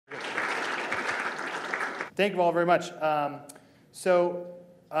Thank you all very much. I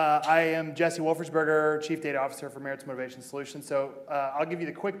am Jesse Wolfersberger, Chief Data Officer for Maritz Motivation Solutions. I'll give you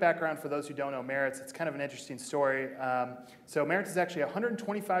the quick background for those who don't know Maritz. It's kind of an interesting story. Maritz is actually a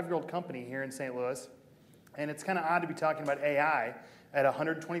 125-year-old company here in St. Louis, and it's kind of odd to be talking about AI at a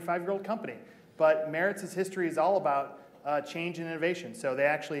 125-year-old company. But Maritz's history is all about change and innovation. So they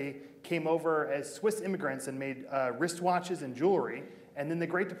actually came over as Swiss immigrants and made wristwatches and jewelry, and then the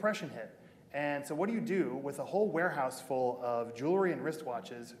Great Depression hit. And so what do you do with a whole warehouse full of jewelry and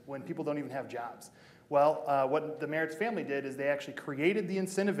wristwatches when people don't even have jobs? Well, what the Maritz family did is they actually created the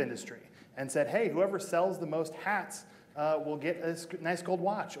incentive industry and said, hey, whoever sells the most hats will get a nice gold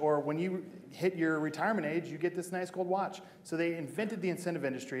watch. Or when you hit your retirement age, you get this nice gold watch. So they invented the incentive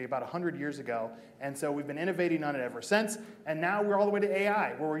industry about 100 years ago. And so we've been innovating on it ever since. And now we're all the way to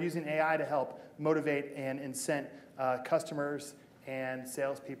AI, where we're using AI to help motivate and incent customers and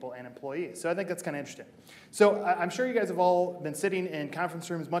salespeople and employees. So I think that's kind of interesting. So I'm sure you guys have all been sitting in conference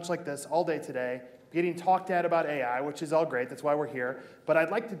rooms much like this all day today, getting talked at about AI, which is all great. That's why we're here. But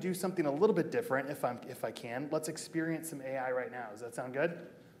I'd like to do something a little bit different if I can. Let's experience some AI right now. Does that sound good?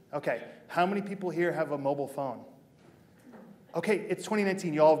 Okay. How many people here have a mobile phone? Okay, it's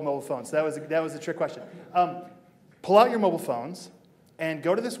 2019. You all have mobile phones. So that was a trick question. Pull out your mobile phones and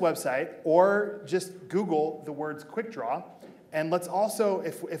go to this website, or just Google the words Quick Draw. And let's also,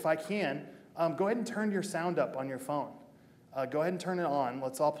 if I can, go ahead and turn your sound up on your phone. Go ahead and turn it on.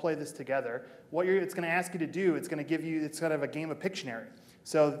 Let's all play this together. What it's going to ask you to do, it's going to give you, it's kind of a game of Pictionary.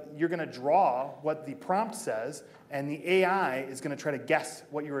 So you're going to draw what the prompt says, and the AI is going to try to guess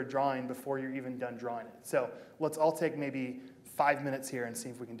what you were drawing before you're even done drawing it. So let's all take maybe 5 minutes here and see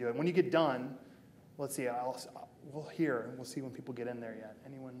if we can do it. When you get done, let's see, we'll hear, and we'll see when people get in there yet.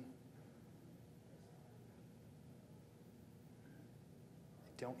 Anyone?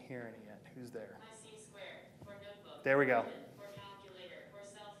 Don't hear any yet. Who's there? My C squared for notebook. There we go. For calculator, for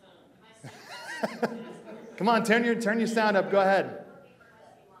cell phone. My C Come on, turn your sound up. Go ahead.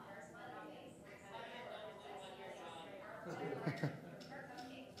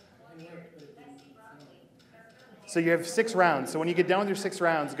 So you have 6 rounds. So when you get done with your 6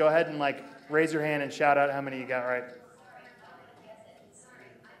 rounds, go ahead and raise your hand and shout out how many you got right.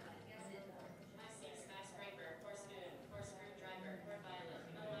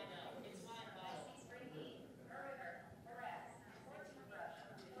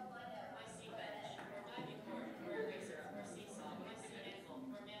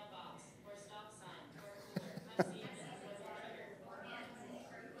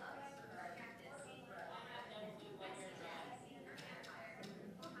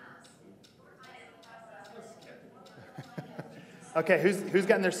 Okay, who's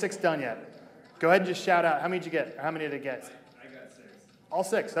gotten their 6 done yet? Go ahead and just shout out. How many did you get? Or how many did it get? I got 6. All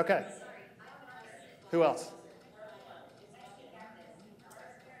 6, okay. Who else?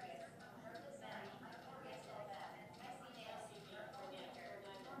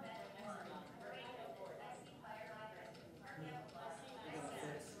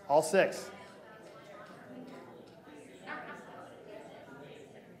 All 6.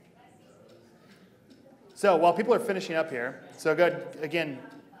 So while people are finishing up here, so good, again,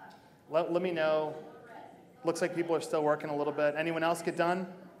 let me know. Looks like people are still working a little bit. Anyone else get done?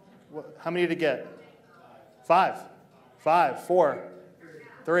 How many did it get? 5. 4.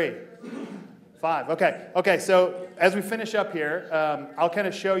 3. 5. Okay, so as we finish up here, I'll kind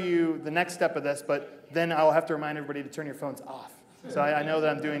of show you the next step of this, but then I'll have to remind everybody to turn your phones off. So I know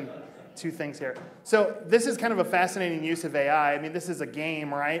that I'm doing 2 things here. So this is kind of a fascinating use of AI. I mean, this is a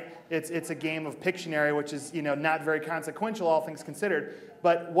game, right? It's a game of Pictionary, which is not very consequential, all things considered.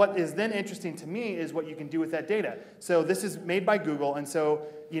 But what is then interesting to me is what you can do with that data. So this is made by Google, and so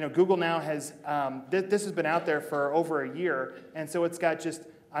Google now has this has been out there for over a year, and so it's got just,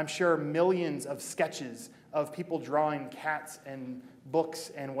 I'm sure, millions of sketches of people drawing cats and books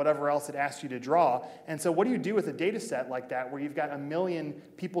and whatever else it asks you to draw. And so what do you do with a data set like that where you've got a million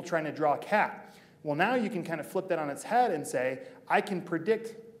people trying to draw a cat? Well, now you can kind of flip that on its head and say, I can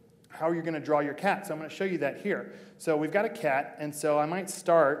predict how you're going to draw your cat. So I'm going to show you that here. So we've got a cat, and so I might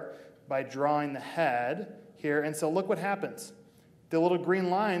start by drawing the head here. And so look what happens. The little green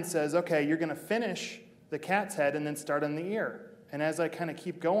line says, okay, you're going to finish the cat's head and then start on the ear. And as I kind of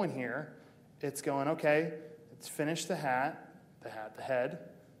keep going here, it's going, okay, let's finish the hat, the head,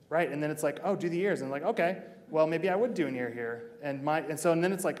 right? And then it's like, oh, do the ears. And I'm like, okay, well, maybe I would do an ear here. And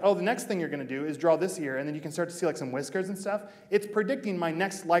then it's like, oh, the next thing you're going to do is draw this ear. And then you can start to see some whiskers and stuff. It's predicting my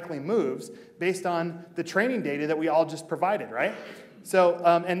next likely moves based on the training data that we all just provided, right? So,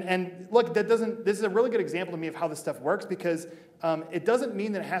 and look, this is a really good example to me of how this stuff works, because it doesn't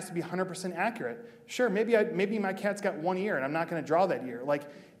mean that it has to be 100% accurate. Sure, maybe my cat's got one ear and I'm not going to draw that ear. Like,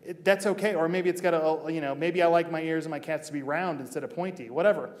 that's okay. Or maybe it's got maybe I like my ears and my cat's to be round instead of pointy,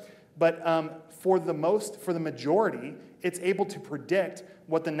 whatever. But for the majority, it's able to predict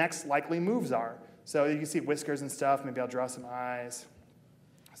what the next likely moves are. So you can see whiskers and stuff. Maybe I'll draw some eyes,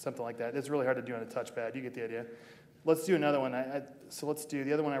 something like that. It's really hard to do on a touchpad. You get the idea. Let's do another one. So let's do,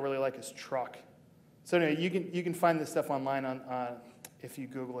 the other one I really like is truck. So anyway, you can find this stuff online if you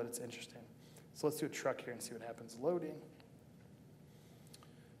Google it. It's interesting. So let's do a truck here and see what happens. Loading.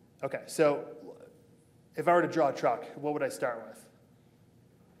 Okay, so if I were to draw a truck, what would I start with?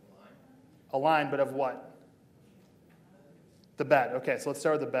 A line, but of what? The bed. Okay, so let's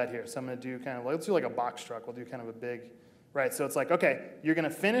start with the bed here. So I'm going to do let's do like a box truck. We'll do kind of a big, right? So it's like, okay, you're going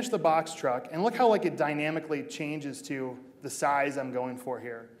to finish the box truck, and look how it dynamically changes to the size I'm going for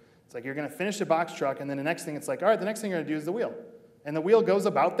here. It's like you're going to finish the box truck, and then the next thing, it's like, all right, the next thing you're going to do is the wheel. And the wheel goes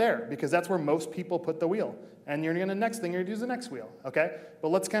about there, because that's where most people put the wheel. And the next thing you're going to do is the next wheel, okay? But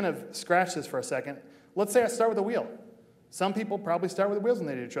let's kind of scratch this for a second. Let's say I start with a wheel. Some people probably start with the wheels when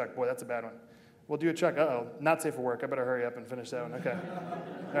they do a truck. Boy, that's a bad one. We'll do a truck. Uh-oh, not safe for work. I better hurry up and finish that one. Okay.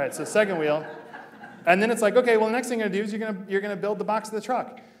 All right, so second wheel. And then it's like, okay, well, the next thing you're going to do is you're going to build the box of the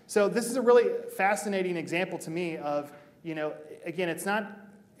truck. So this is a really fascinating example to me of, again, it's not,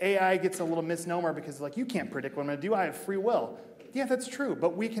 AI gets a little misnomer because like, you can't predict what I'm going to do. I have free will. Yeah, that's true,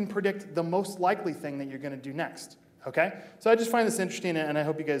 but we can predict the most likely thing that you're going to do next, okay? So I just find this interesting, and I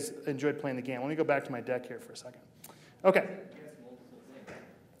hope you guys enjoyed playing the game. Let me go back to my deck here for a second. Okay.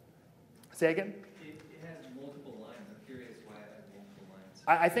 Say again? It has multiple lines. I'm curious why it has multiple lines.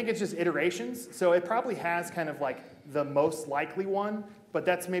 I think it's just iterations. So it probably has kind of like the most likely one, but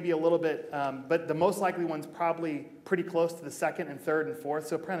that's maybe a little bit, but the most likely one's probably pretty close to the second and third and fourth.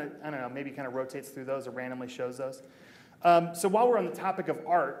 So kind of, I don't know, maybe kind of rotates through those or randomly shows those. So while we're on the topic of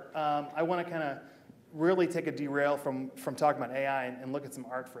art, I want to kind of really take a derail from talking about AI and look at some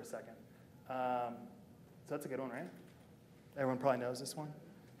art for a second. So that's a good one, right? Everyone probably knows this one.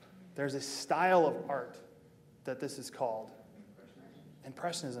 There's a style of art that this is called.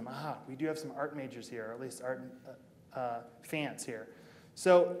 Impressionism. We do have some art majors here, or at least art fans here.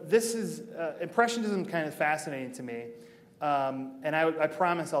 So this is, Impressionism kind of fascinating to me. And I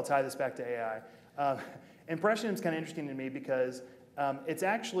promise I'll tie this back to AI. Impressionism is kind of interesting to me because it's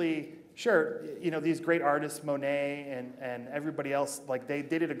actually, sure, these great artists, Monet and everybody else, like they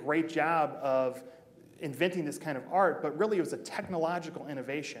did a great job of inventing this kind of art, but really it was a technological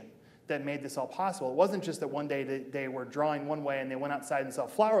innovation that made this all possible. It wasn't just that one day they were drawing one way and they went outside and saw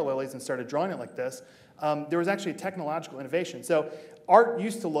flower lilies and started drawing it like this. There was actually a technological innovation. So art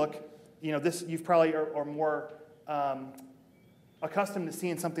used to look, this you've probably are more accustomed to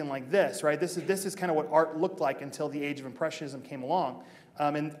seeing something like this, right? This is kind of what art looked like until the age of Impressionism came along.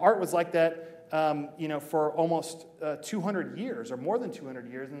 And art was like that, for almost 200 years or more than 200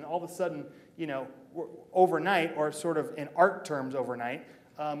 years. And all of a sudden, overnight, or sort of in art terms overnight,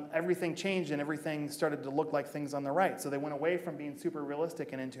 everything changed and everything started to look like things on the right. So they went away from being super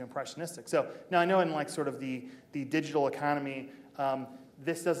realistic and into impressionistic. So now I know in like sort of the digital economy,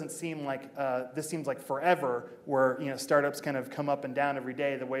 this doesn't seem like, this seems like forever where startups kind of come up and down every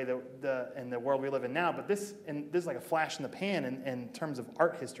day the way in the world we live in now. But this is like a flash in the pan in terms of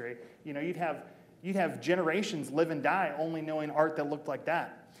art history. You'd have generations live and die only knowing art that looked like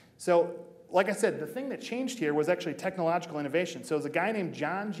that. So like I said, the thing that changed here was actually technological innovation. So it was a guy named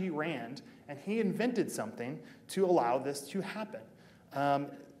John G. Rand, and he invented something to allow this to happen.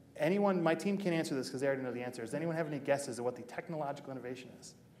 Anyone, my team can't answer this because they already know the answer. Does anyone have any guesses of what the technological innovation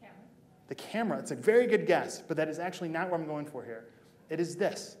is? Camera. The camera, it's a very good guess, but that is actually not what I'm going for here. It is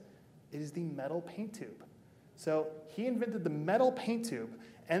this. It is the metal paint tube. So he invented the metal paint tube,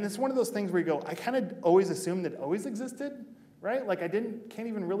 and it's one of those things where you go, I kind of always assumed it always existed, right? Like can't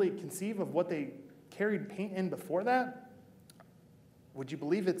even really conceive of what they carried paint in before that. Would you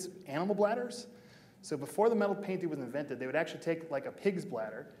believe it's animal bladders? So before the metal paint tube was invented, they would actually take like a pig's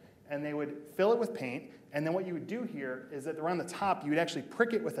bladder and they would fill it with paint, and then what you would do here is that around the top, you would actually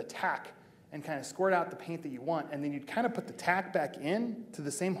prick it with a tack and kind of squirt out the paint that you want, and then you'd kind of put the tack back in to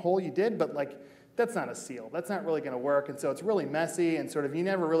the same hole you did, but like, that's not a seal. That's not really gonna work, and so it's really messy, and sort of you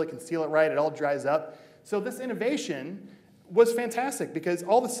never really can seal it right, it all dries up. So this innovation was fantastic because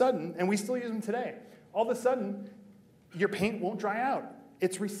all of a sudden, and we still use them today, all of a sudden, your paint won't dry out.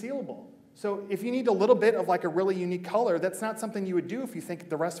 It's resealable. So if you need a little bit of like a really unique color, that's not something you would do if you think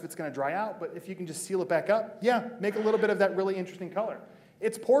the rest of it's going to dry out. But if you can just seal it back up, yeah, make a little bit of that really interesting color.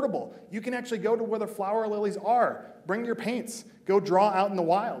 It's portable. You can actually go to where the flower lilies are, bring your paints, go draw out in the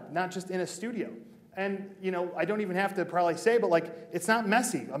wild, not just in a studio. And, I don't even have to probably say, but it's not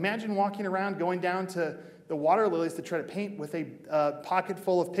messy. Imagine walking around, going down to the water lilies to try to paint with a pocket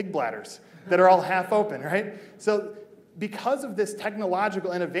full of pig bladders that are all half open, right? So because of this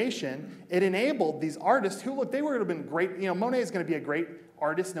technological innovation, it enabled these artists who, look, they would have been great. Monet is going to be a great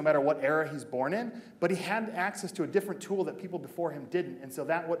artist no matter what era he's born in, but he had access to a different tool that people before him didn't, and so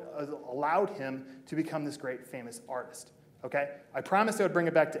that allowed him to become this great famous artist, okay? I promised I would bring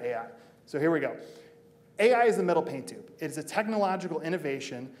it back to AI, so here we go. AI is the metal paint tube. It is a technological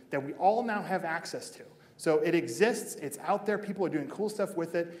innovation that we all now have access to. So it exists, it's out there, people are doing cool stuff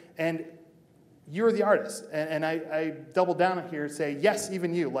with it, and you're the artist. And I double down here and say, yes,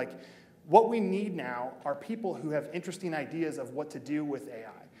 even you. What we need now are people who have interesting ideas of what to do with AI.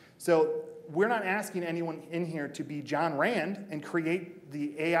 So we're not asking anyone in here to be John Rand and create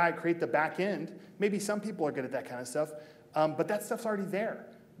the AI, create the back end. Maybe some people are good at that kind of stuff, but that stuff's already there.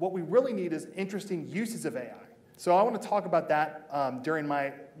 What we really need is interesting uses of AI. So I want to talk about that during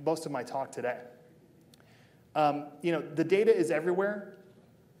most of my talk today. The data is everywhere.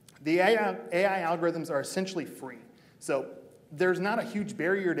 The AI algorithms are essentially free. So there's not a huge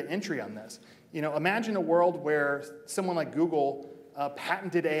barrier to entry on this. Imagine a world where someone like Google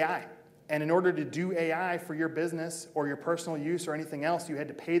patented AI. And in order to do AI for your business or your personal use or anything else, you had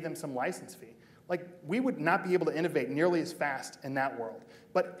to pay them some license fee. We would not be able to innovate nearly as fast in that world.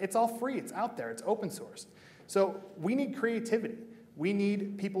 But it's all free. It's out there. It's open source. So we need creativity. We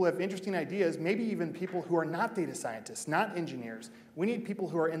need people who have interesting ideas, maybe even people who are not data scientists, not engineers. We need people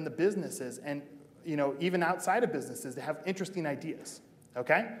who are in the businesses and even outside of businesses to have interesting ideas,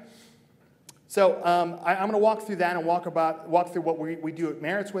 okay? So I'm going to walk through that and walk through what we do at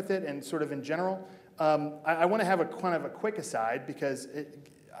Maritz with it and sort of in general. I want to have a kind of a quick aside because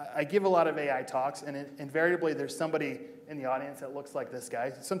I give a lot of AI talks, and invariably there's somebody in the audience that looks like this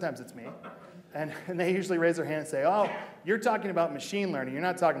guy. Sometimes it's me. And they usually raise their hand and say, oh, you're talking about machine learning. You're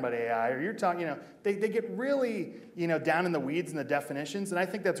not talking about AI. Or you're talking, they get really, down in the weeds in the definitions. And I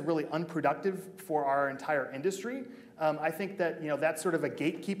think that's really unproductive for our entire industry. I think that, that's sort of a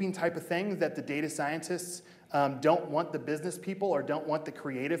gatekeeping type of thing that the data scientists don't want the business people or don't want the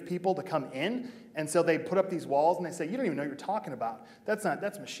creative people to come in. And so they put up these walls and they say, you don't even know what you're talking about.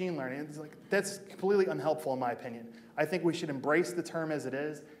 That's machine learning. That's completely unhelpful in my opinion. I think we should embrace the term as it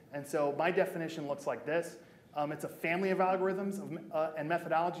is. And so my definition looks like this. It's a family of algorithms and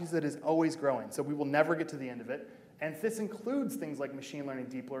methodologies that is always growing. So we will never get to the end of it. And this includes things like machine learning,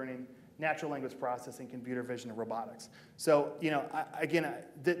 deep learning, natural language processing, computer vision, and robotics. So,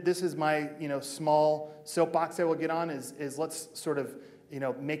 this is my, small soapbox I will get on is let's sort of,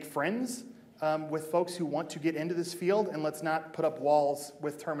 make friends with folks who want to get into this field, and let's not put up walls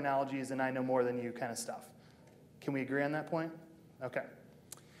with terminologies and I know more than you kind of stuff. Can we agree on that point? Okay.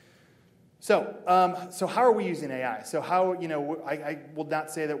 So how are we using AI? So how, I will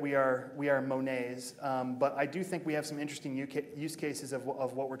not say that we are Monets, but I do think we have some interesting use cases of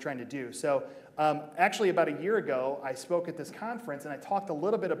what we're trying to do. So actually about a year ago, I spoke at this conference and I talked a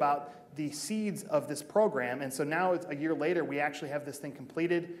little bit about the seeds of this program. And so now it's a year later, we actually have this thing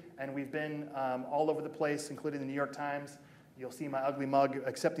completed and we've been all over the place, including the New York Times. You'll see my ugly mug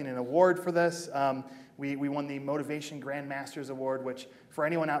accepting an award for this. We won the Motivation Grandmasters Award, which for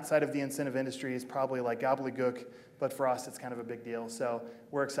anyone outside of the incentive industry is probably like gobbledygook, but for us it's kind of a big deal. So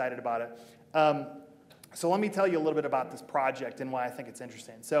we're excited about it. So let me tell you a little bit about this project and why I think it's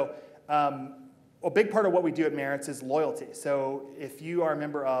interesting. So a big part of what we do at Maritz is loyalty. So if you are a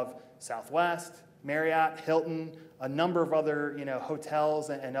member of Southwest, Marriott, Hilton, a number of other hotels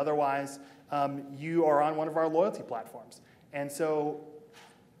and otherwise, you are on one of our loyalty platforms. And so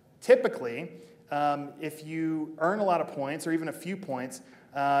typically, if you earn a lot of points or even a few points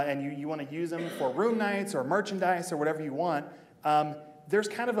and you want to use them for room nights or merchandise or whatever you want, there's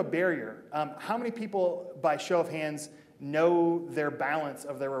kind of a barrier. How many people, by show of hands, know their balance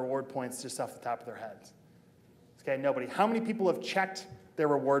of their reward points just off the top of their heads? Okay, nobody. How many people have checked their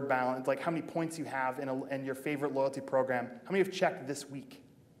reward balance, like how many points you have in your favorite loyalty program? How many have checked this week?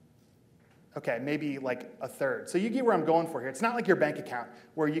 Okay, maybe like a third. So you get where I'm going for here. It's not like your bank account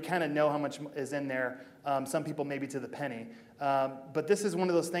where you kind of know how much is in there. Some people maybe to the penny. But this is one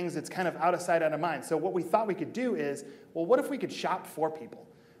of those things that's kind of out of sight, out of mind. So what we thought we could do is, well, what if we could shop for people?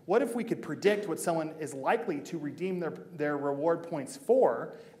 What if we could predict what someone is likely to redeem their reward points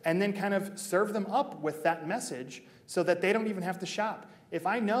for and then kind of serve them up with that message so that they don't even have to shop? If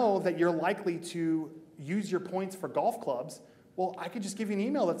I know that you're likely to use your points for golf clubs, well, I could just give you an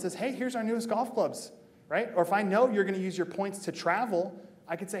email that says, hey, here's our newest golf clubs, right? Or if I know you're going to use your points to travel,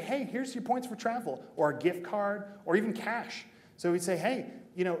 I could say, hey, here's your points for travel, or a gift card, or even cash. So we'd say, hey,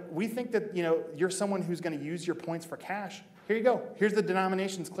 we think that you're someone who's going to use your points for cash. Here you go. Here's the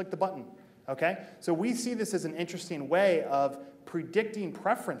denominations. Click the button. Okay? So we see this as an interesting way of predicting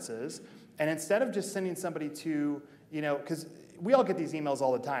preferences, and instead of just sending somebody to, because we all get these emails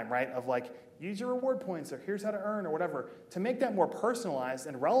all the time, right? Of like, use your reward points, or here's how to earn, or whatever. To make that more personalized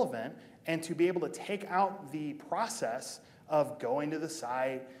and relevant, and to be able to take out the process of going to the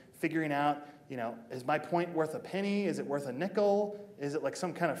site, figuring out, is my point worth a penny? Is it worth a nickel? Is it like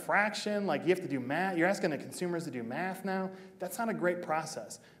some kind of fraction? Like you have to do math. You're asking the consumers to do math now. That's not a great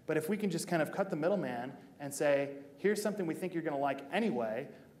process. But if we can just kind of cut the middleman and say, here's something we think you're going to like anyway,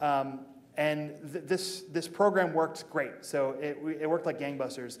 and this program worked great. So it worked like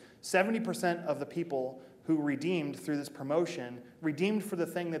gangbusters. 70% of the people who redeemed through this promotion redeemed for the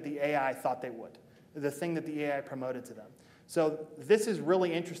thing that the AI thought they would, the thing that the AI promoted to them. So this is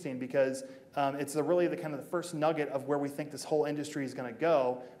really interesting because it's really the kind of the first nugget of where we think this whole industry is going to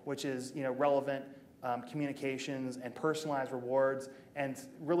go, which is relevant communications and personalized rewards, and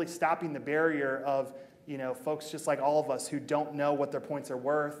really stopping the barrier of folks just like all of us who don't know what their points are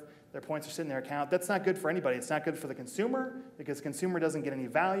worth. Their points are sitting in their account. That's not good for anybody. It's not good for the consumer because the consumer doesn't get any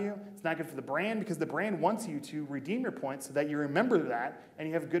value. It's not good for the brand because the brand wants you to redeem your points so that you remember that and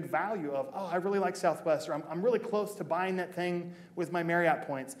you have a good value of, oh, I really like Southwest, or I'm really close to buying that thing with my Marriott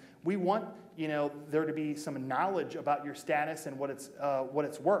points. We want there to be some knowledge about your status and what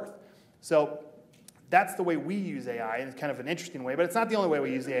it's worth. So that's the way we use AI, and it's kind of an interesting way, but it's not the only way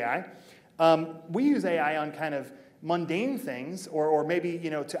we use AI. We use AI on kind of mundane things, or maybe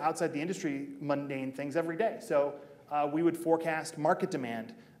to outside the industry mundane things every day. So we would forecast market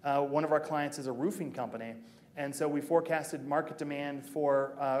demand. One of our clients is a roofing company, and so we forecasted market demand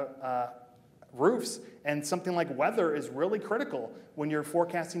for roofs, and something like weather is really critical when you're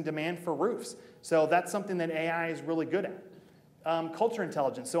forecasting demand for roofs. So that's something that AI is really good at. Culture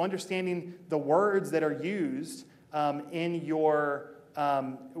intelligence, so understanding the words that are used in your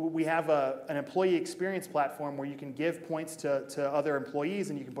we have an employee experience platform where you can give points to other employees,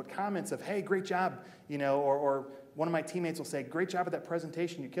 and you can put comments of, hey, great job, or one of my teammates will say, great job at that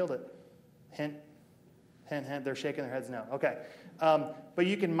presentation, you killed it. Hint, hint, hint, they're shaking their heads no. Okay. But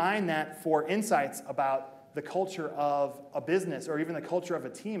you can mine that for insights about the culture of a business or even the culture of a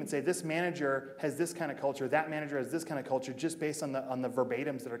team and say, this manager has this kind of culture, that manager has this kind of culture, just based on the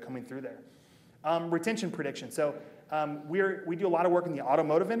verbatims that are coming through there. Retention prediction. So we do a lot of work in the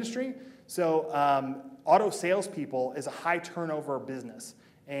automotive industry. So auto salespeople is a high turnover business.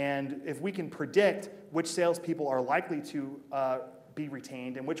 And if we can predict which salespeople are likely to be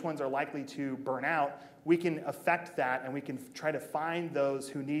retained and which ones are likely to burn out, we can affect that, and we can try to find those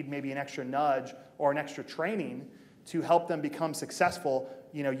who need maybe an extra nudge or an extra training to help them become successful.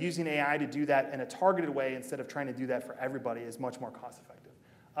 Using AI to do that in a targeted way instead of trying to do that for everybody is much more cost effective.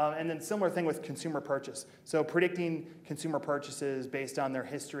 And then similar thing with consumer purchase. So predicting consumer purchases based on their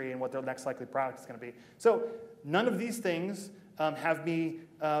history and what their next likely product is going to be. So none of these things have me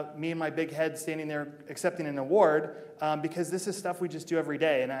and my big head standing there accepting an award because this is stuff we just do every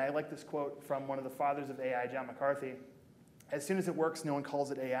day. And I like this quote from one of the fathers of AI, John McCarthy. As soon as it works, no one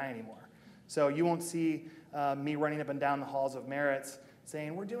calls it AI anymore. So you won't see me running up and down the halls of Maritz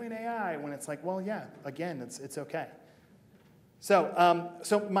saying, we're doing AI, when it's like, well, yeah, again, it's okay.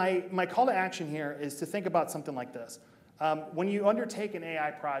 So, my call to action here is to think about something like this. When you undertake an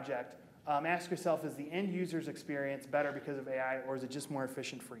AI project, ask yourself, is the end user's experience better because of AI, or is it just more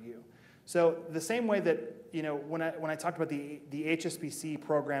efficient for you? So the same way that, when I talked about the HSBC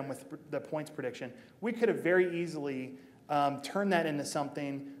program with the points prediction, we could have very easily turned that into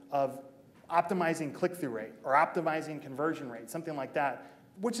something of optimizing click-through rate or optimizing conversion rate, something like that,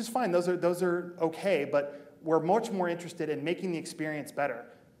 which is fine. Those are okay, but we're much more interested in making the experience better.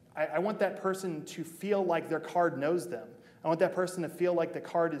 I want that person to feel like their card knows them. I want that person to feel like the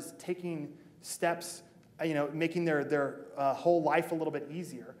card is taking steps, making their whole life a little bit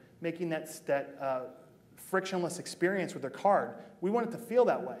easier, making that frictionless experience with their card. We want it to feel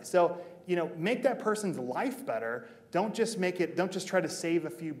that way. So, make that person's life better. Don't just try to save a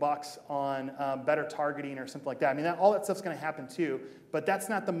few bucks on better targeting or something like that. I mean, all that stuff's going to happen too, but that's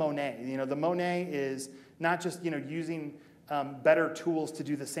not the Monet. The Monet is not just using better tools to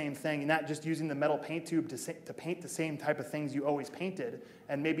do the same thing, not just using the metal paint tube to paint the same type of things you always painted,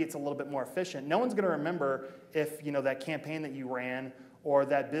 and maybe it's a little bit more efficient. No one's going to remember if that campaign that you ran or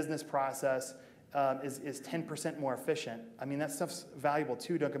that business process is 10% more efficient. I mean, that stuff's valuable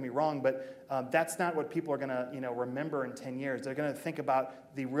too, don't get me wrong, but that's not what people are going to remember in 10 years. They're going to think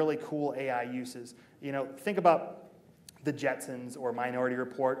about the really cool AI uses. Think about the Jetsons or Minority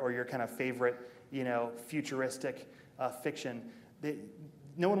Report or your kind of favorite, futuristic fiction.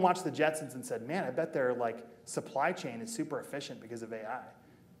 No one watched the Jetsons and said, man, I bet their supply chain is super efficient because of AI.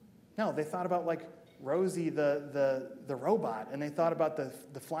 No, they thought about Rosie the robot, and they thought about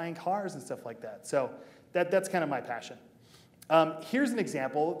the flying cars and stuff like that. So that's kind of my passion. Here's an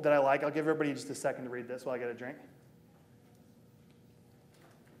example that I like. I'll give everybody just a second to read this while I get a drink.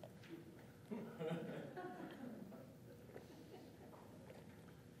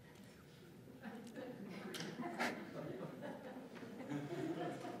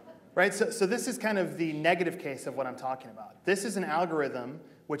 Right, so this is kind of the negative case of what I'm talking about. This is an algorithm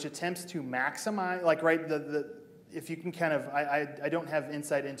which attempts to maximize, if you can kind of, I don't have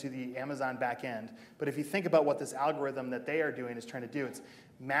insight into the Amazon back end, but if you think about what this algorithm that they are doing is trying to do, it's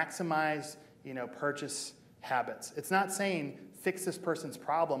maximize, purchase habits. It's not saying fix this person's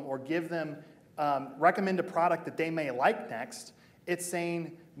problem or give them, recommend a product that they may like next. It's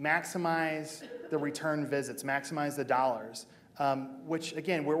saying maximize the return visits, maximize the dollars. Which,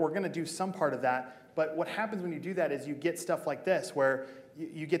 again, we're going to do some part of that. But what happens when you do that is you get stuff like this, where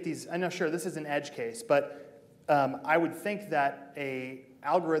you get these, I know, sure, this is an edge case, but I would think that a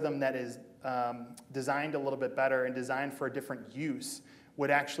algorithm that is designed a little bit better and designed for a different use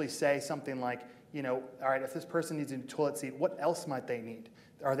would actually say something like, all right, if this person needs a toilet seat, what else might they need?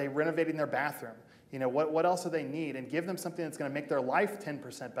 Are they renovating their bathroom? What else do they need? And give them something that's going to make their life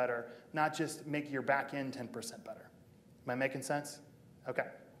 10% better, not just make your back end 10% better. Am I making sense? Okay.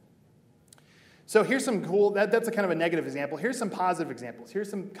 So here's some cool, that's a kind of a negative example. Here's some positive examples. Here's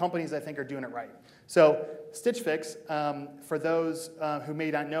some companies I think are doing it right. So Stitch Fix, for those who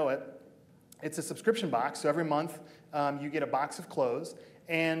may not know it, it's a subscription box. So every month you get a box of clothes.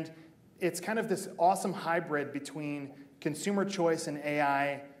 And it's kind of this awesome hybrid between consumer choice and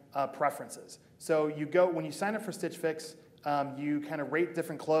AI preferences. So when you sign up for Stitch Fix, you kind of rate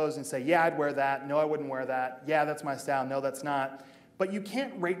different clothes and say, yeah, I'd wear that. No, I wouldn't wear that. Yeah, that's my style. No, that's not. But you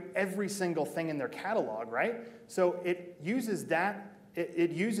can't rate every single thing in their catalog, right? So it uses that.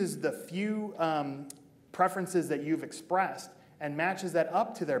 It uses the few preferences that you've expressed and matches that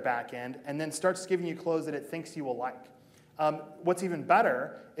up to their back end and then starts giving you clothes that it thinks you will like. What's even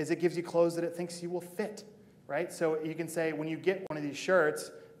better is it gives you clothes that it thinks you will fit, right? So you can say, when you get one of these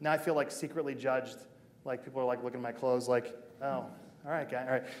shirts, now I feel secretly judged. People are looking at my clothes oh, all right, guy,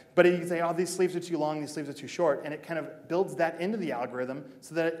 all right. But you can say, oh, these sleeves are too long, these sleeves are too short, and it kind of builds that into the algorithm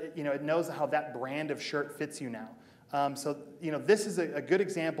so that it knows how that brand of shirt fits you now. So this is a good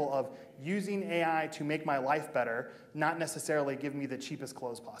example of using AI to make my life better, not necessarily give me the cheapest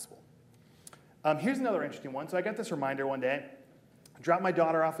clothes possible. Here's another interesting one. So I got this reminder one day, dropped my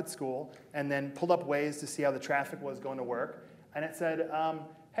daughter off at school, and then pulled up Waze to see how the traffic was going to work, and it said,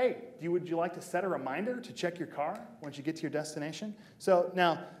 hey, would you like to set a reminder to check your car once you get to your destination? So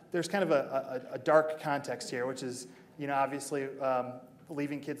now there's kind of a dark context here, which is obviously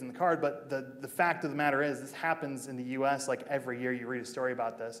leaving kids in the car. But the fact of the matter is this happens in the U.S. every year. You read a story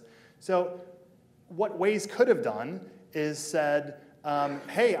about this. So what Waze could have done is said,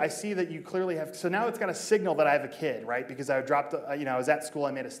 hey, I see that you clearly have. So now it's got a signal that I have a kid, right? Because I dropped, I was at school,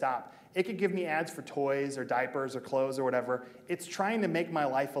 I made a stop. It could give me ads for toys or diapers or clothes or whatever. It's trying to make my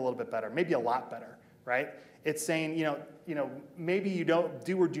life a little bit better, maybe a lot better, right? It's saying, maybe you don't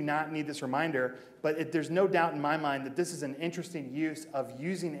do or do not need this reminder, but there's no doubt in my mind that this is an interesting use of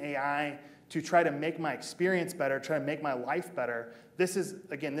using AI to try to make my experience better, try to make my life better. This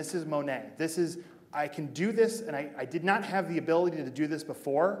is Monet. I can do this, and I did not have the ability to do this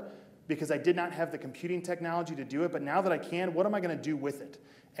before because I did not have the computing technology to do it, but now that I can, what am I going to do with it?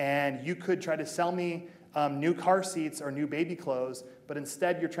 And you could try to sell me new car seats or new baby clothes, but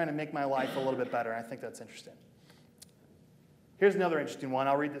instead you're trying to make my life a little bit better. I think that's interesting. Here's another interesting one.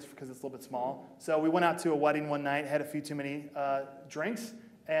 I'll read this because it's a little bit small. So we went out to a wedding one night, had a few too many drinks,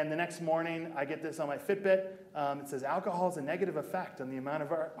 and the next morning I get this on my Fitbit. It says, alcohol has a negative effect on the amount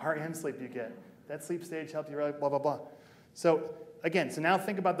of REM sleep you get. That sleep stage helped you really blah, blah, blah. So again, so now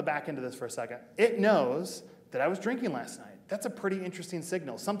think about the back end of this for a second. It knows that I was drinking last night. That's a pretty interesting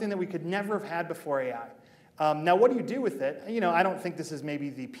signal, something that we could never have had before AI. Now, what do you do with it? I don't think this is maybe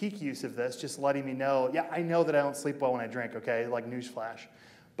the peak use of this, just letting me know, yeah, I know that I don't sleep well when I drink, okay, like newsflash.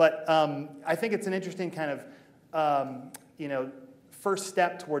 But I think it's an interesting kind of, first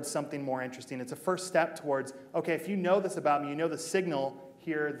step towards something more interesting. It's a first step towards, okay, if you know this about me, you know the signal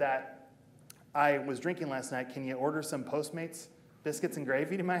here that I was drinking last night, can you order some Postmates biscuits and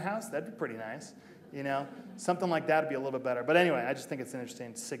gravy to my house? That'd be pretty nice. Something like that would be a little bit better. But anyway, I just think it's an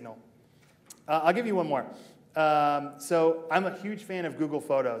interesting signal. I'll give you one more. So I'm a huge fan of Google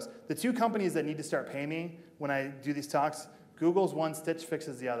Photos. The two companies that need to start paying me when I do these talks, Google's one, Stitch Fix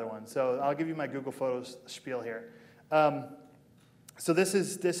is the other one. So I'll give you my Google Photos spiel here. So this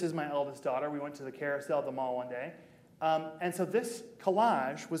is my eldest daughter. We went to the carousel at the mall one day. And so this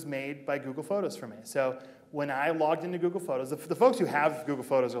collage was made by Google Photos for me. So when I logged into Google Photos, the folks who have Google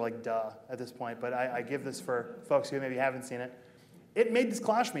Photos are like, duh, at this point, but I give this for folks who maybe haven't seen it. It made this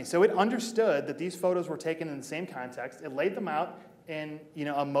collage for me. So it understood that these photos were taken in the same context. It laid them out in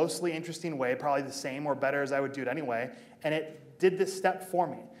a mostly interesting way, probably the same or better as I would do it anyway, and it did this step for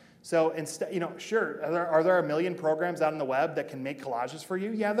me. So instead, sure, are there a million programs out on the web that can make collages for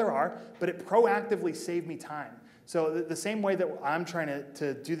you? Yeah, there are, but it proactively saved me time. So the same way that I'm trying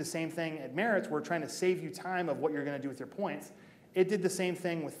to do the same thing at Maritz, we're trying to save you time of what you're going to do with your points. It did the same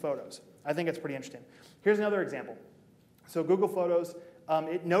thing with photos. I think it's pretty interesting. Here's another example. So Google Photos,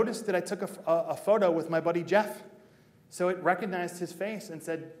 it noticed that I took a photo with my buddy Jeff. So it recognized his face and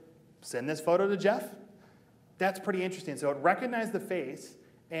said, send this photo to Jeff. That's pretty interesting. So it recognized the face,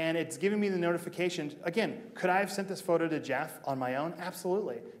 and it's giving me the notification. Again, could I have sent this photo to Jeff on my own?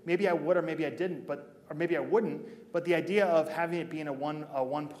 Absolutely. Maybe I would, or maybe I didn't, or maybe I wouldn't. But the idea of having it be in a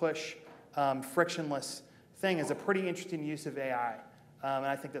one-push, frictionless thing is a pretty interesting use of AI, and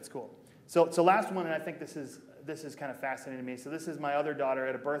I think that's cool. So last one, and I think this is kind of fascinating to me. So this is my other daughter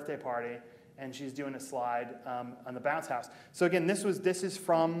at a birthday party, and she's doing a slide on the bounce house. So again, this is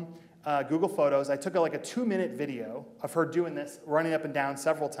from Google Photos. I took like a 2-minute video of her doing this, running up and down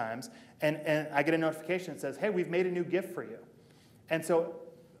several times, and I get a notification that says, hey, we've made a new GIF for you. And so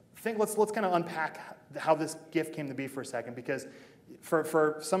let's kind of unpack how this GIF came to be for a second, because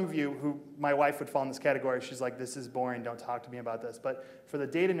for some of you who my wife would fall in this category, she's like, this is boring, don't talk to me about this. But for the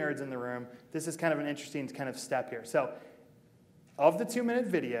data nerds in the room, this is kind of an interesting kind of step here. So of the 2-minute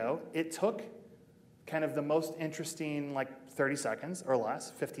video, it took kind of the most interesting, like 30 seconds or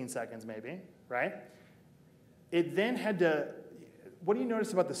less, 15 seconds maybe, right? It then had to, what do you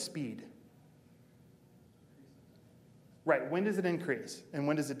notice about the speed? Right, when does it increase and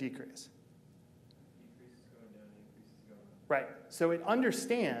when does it decrease? Decrease is going down, increase is going up. Right, so it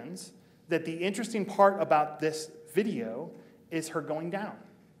understands that the interesting part about this video is her going down,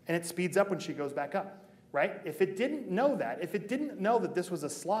 and it speeds up when she goes back up, right? If it didn't know that this was a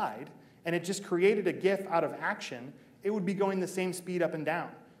slide, and it just created a GIF out of action, it would be going the same speed up and down.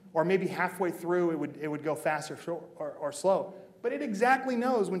 Or maybe halfway through, it would go fast or slow. But it exactly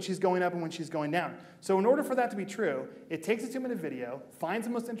knows when she's going up and when she's going down. So in order for that to be true, it takes a 2-minute video, finds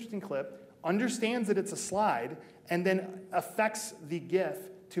the most interesting clip, understands that it's a slide, and then affects the GIF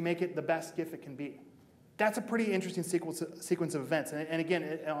to make it the best GIF it can be. That's a pretty interesting sequence of events. And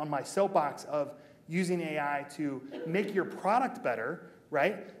again, on my soapbox of using AI to make your product better,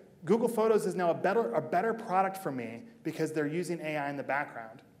 right? Google Photos is now a better product for me because they're using AI in the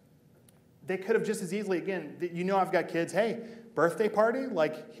background. They could have just as easily, again, I've got kids, hey, birthday party,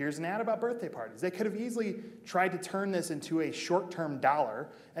 like here's an ad about birthday parties. They could have easily tried to turn this into a short-term dollar,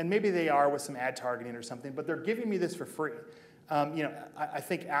 and maybe they are with some ad targeting or something, but they're giving me this for free. I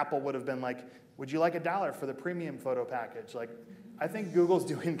think Apple would have been like, would you like $1 for the premium photo package? Like, I think Google's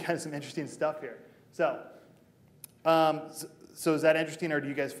doing kind of some interesting stuff here. So is that interesting, or do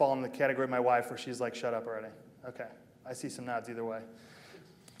you guys fall in the category of my wife where she's like, shut up already? Okay, I see some nods either way.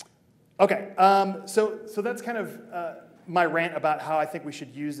 Okay, so that's kind of my rant about how I think we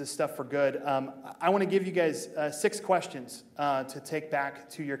should use this stuff for good. I want to give you guys 6 questions to take back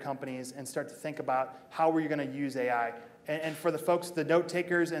to your companies and start to think about how we're going to use AI. And for the folks, the note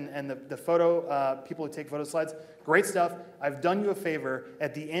takers and the photo people who take photo slides, great stuff. I've done you a favor.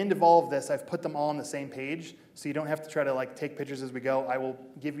 At the end of all of this, I've put them all on the same page, so you don't have to try to take pictures as we go. I will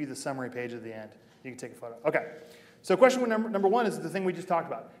give you the summary page at the end. You can take a photo. Okay. So question number 1 is the thing we just talked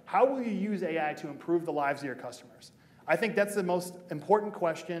about. How will you use AI to improve the lives of your customers? I think that's the most important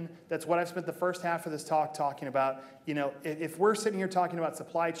question. That's what I've spent the first half of this talk talking about. If we're sitting here talking about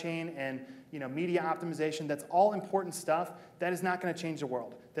supply chain and media optimization, that's all important stuff. That is not going to change the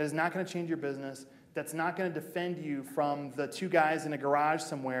world. That is not going to change your business. That's not going to defend you from the 2 guys in a garage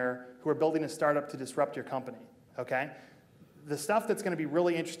somewhere who are building a startup to disrupt your company. Okay? The stuff that's going to be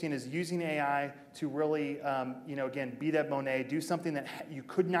really interesting is using AI to really, again, be that Monet, do something that you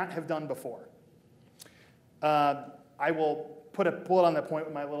could not have done before. I will put a bullet on that point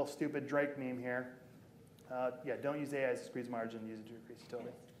with my little stupid Drake meme here. Don't use AI to squeeze margin, use it to increase utility.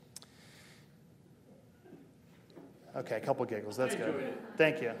 Okay, a couple giggles, that's good.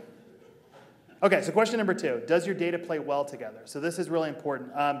 Thank you. Okay, so question number 2, does your data play well together? So this is really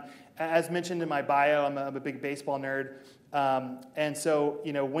important. As mentioned in my bio, I'm a big baseball nerd. And so,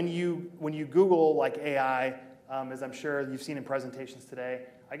 when you Google like AI, as I'm sure you've seen in presentations today,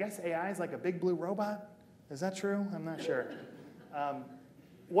 I guess AI is like a big blue robot. Is that true? I'm not sure.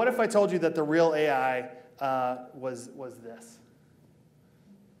 What if I told you that the real AI was this?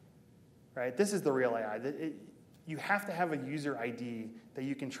 Right? This is the real AI. You have to have a user ID that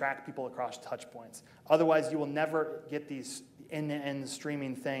you can track people across touch points. Otherwise, you will never get these end-to-end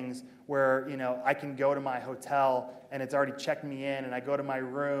streaming things where I can go to my hotel and it's already checked me in, and I go to my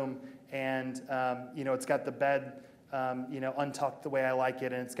room and it's got the bed untucked the way I like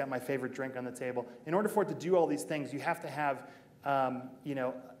it, and it's got my favorite drink on the table. In order for it to do all these things, you have to have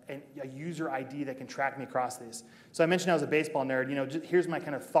a user ID that can track me across these. So I mentioned I was a baseball nerd. Here's my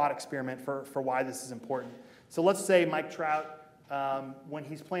kind of thought experiment for why this is important. So let's say Mike Trout, when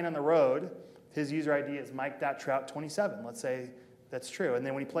he's playing on the road, his user ID is Mike.Trout27. Let's say that's true. And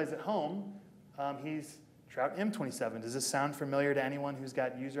then when he plays at home, he's Trout M27. Does this sound familiar to anyone who's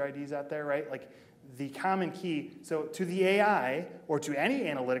got user IDs out there, right? Like the common key. So to the AI or to any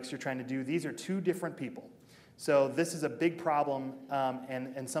analytics you're trying to do, these are two different people. So this is a big problem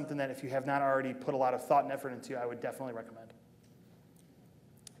and something that if you have not already put a lot of thought and effort into, I would definitely recommend.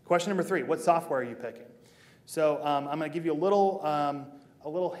 Question number 3, what software are you picking? So I'm going to give you a little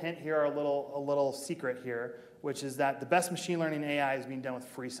hint here, a little secret here, which is that the best machine learning AI is being done with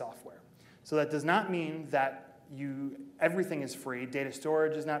free software. So that does not mean that everything is free. Data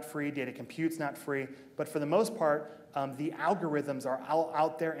storage is not free. Data compute's not free. But for the most part, the algorithms are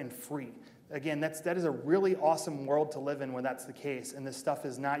out there and free. Again, that is a really awesome world to live in when that's the case. And this stuff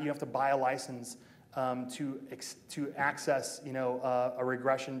is not, you have to buy a license to access a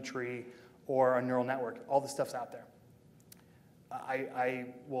regression tree or a neural network. All the stuff's out there. I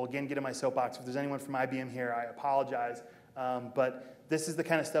will again get in my soapbox. If there's anyone from IBM here, I apologize. But this is the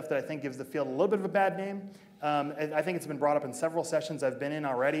kind of stuff that I think gives the field a little bit of a bad name. I think it's been brought up in several sessions I've been in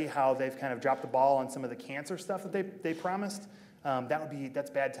already, how they've kind of dropped the ball on some of the cancer stuff that they promised. That's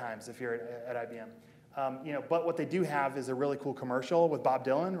bad times if you're at IBM. But what they do have is a really cool commercial with Bob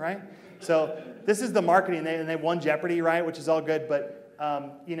Dylan, right? So this is the marketing, and they won Jeopardy, right, which is all good, but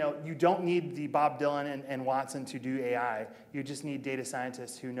you don't need the Bob Dylan and Watson to do AI. You just need data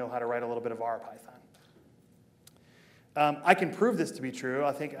scientists who know how to write a little bit of R Python. I can prove this to be true.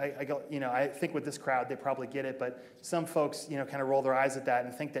 I think with this crowd, they probably get it, but some folks, kind of roll their eyes at that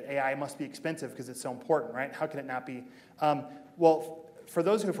and think that AI must be expensive because it's so important, right? How can it not be? Well, for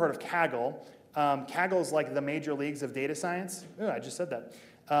those who have heard of Kaggle, Kaggle is like the major leagues of data science. Ooh, I just said that.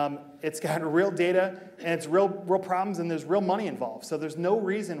 It's got real data, and it's real problems, and there's real money involved. So there's no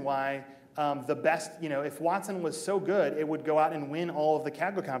reason why the best, if Watson was so good, it would go out and win all of the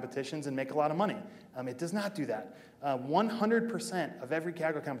Kaggle competitions and make a lot of money. It does not do that. 100% of every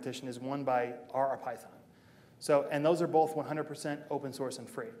Kaggle competition is won by R or Python. So, and those are both 100% open source and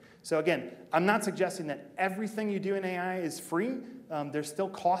free. So again, I'm not suggesting that everything you do in AI is free. There's still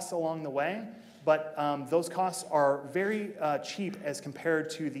costs along the way, but those costs are very cheap as compared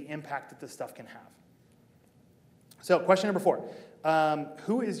to the impact that this stuff can have. So question number 4,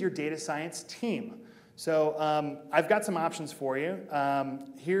 who is your data science team? So I've got some options for you.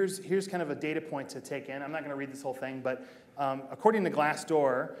 Here's kind of a data point to take in. I'm not going to read this whole thing, but according to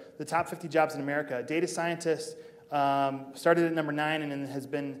Glassdoor, the top 50 jobs in America, data scientist started at number 9 and then has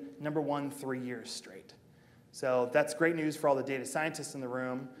been number 1 3 years straight. So that's great news for all the data scientists in the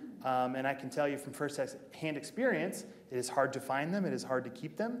room. And I can tell you from first-hand experience, it is hard to find them. It is hard to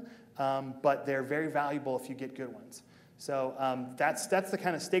keep them. But they're very valuable if you get good ones. So that's the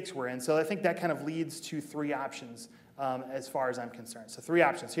kind of stakes we're in. So I think that kind of leads to 3 options as far as I'm concerned. So 3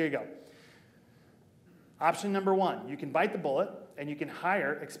 options. Here you go. Option number 1, you can bite the bullet and you can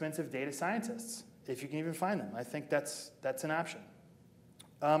hire expensive data scientists if you can even find them. I think that's an option.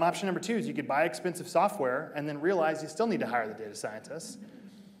 Option number 2 is you could buy expensive software and then realize you still need to hire the data scientists.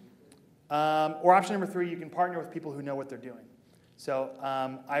 Or option number 3, you can partner with people who know what they're doing. So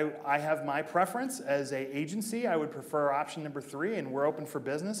I have my preference as an agency. I would prefer option number 3, and we're open for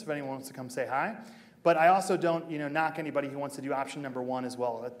business if anyone wants to come say hi. But I also don't knock anybody who wants to do option number 1 as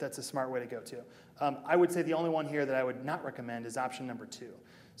well. That's a smart way to go too. I would say the only one here that I would not recommend is option number 2.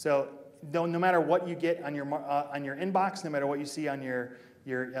 So no matter what you get on your inbox, no matter what you see on your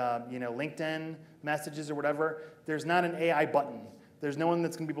LinkedIn messages or whatever, there's not an AI button. There's no one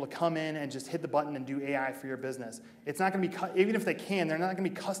that's going to be able to come in and just hit the button and do AI for your business. It's not going to be, even if they can, they're not going to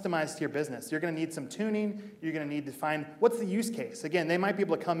be customized to your business. You're going to need some tuning. You're going to need to find, what's the use case? Again, they might be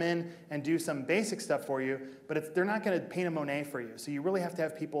able to come in and do some basic stuff for you, but they're not going to paint a Monet for you. So you really have to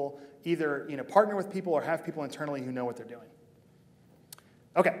have people either partner with people or have people internally who know what they're doing.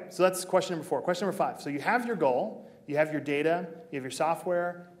 Okay, so that's question number 4. Question number 5. So you have your goal. you have your data, you have your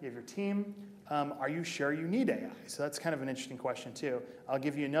software, you have your team. Are you sure you need AI? So that's kind of an interesting question too. I'll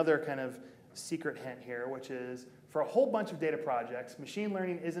give you another kind of secret hint here, which is for a whole bunch of data projects, machine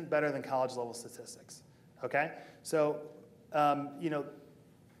learning isn't better than college level statistics. Okay? So,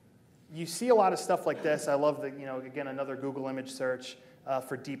 you see a lot of stuff like this. I love the, again, another Google image search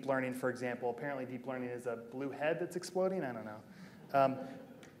for deep learning, for example. Apparently deep learning is a blue head that's exploding. I don't know.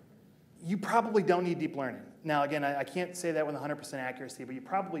 You probably don't need deep learning. Now, again, I can't say that with 100% accuracy, but you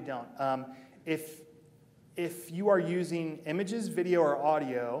probably don't. If you are using images, video, or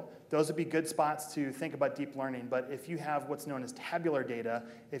audio, those would be good spots to think about deep learning. But if you have what's known as tabular data,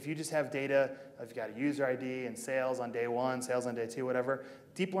 if you just have data, if you've got a user ID and sales on day 1, sales on day 2, whatever,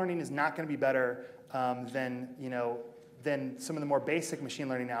 deep learning is not going to be better than some of the more basic machine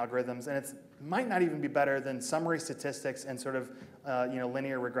learning algorithms, and it might not even be better than summary statistics and sort of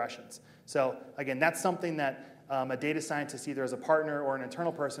linear regressions. So again, that's something that a data scientist, either as a partner or an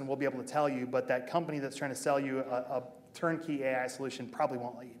internal person, will be able to tell you, but that company that's trying to sell you a turnkey AI solution probably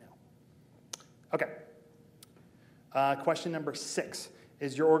won't let you know. Okay. Question number 6.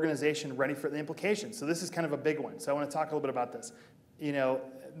 Is your organization ready for the implications? So this is kind of a big one. So I want to talk a little bit about this.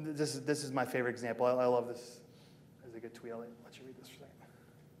 This is my favorite example. I love this. There's a good tweet. I'll let you read this for a second.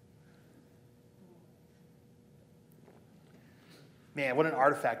 Man, what an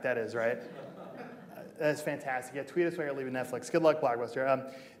artifact that is, right? That's fantastic. Yeah, tweet us while you're leaving Netflix. Good luck,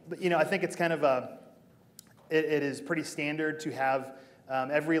 Blockbuster. But I think it's kind of it is pretty standard to have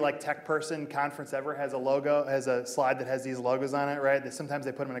every tech person conference ever has a slide that has these logos on it, right? Sometimes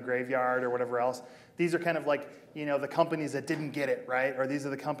they put them in a graveyard or whatever else. These are kind of the companies that didn't get it, right? Or these are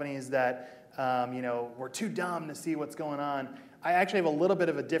the companies that were too dumb to see what's going on. I actually have a little bit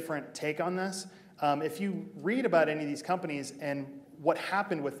of a different take on this. If you read about any of these companies and what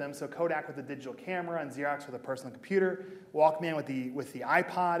happened with them, so Kodak with the digital camera and Xerox with a personal computer, Walkman with the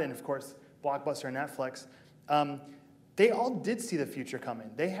iPod, and of course Blockbuster and Netflix, they all did see the future coming.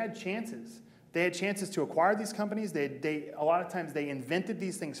 They had chances. They had chances to acquire these companies. A lot of times they invented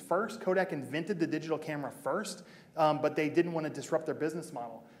these things first. Kodak invented the digital camera first, but they didn't want to disrupt their business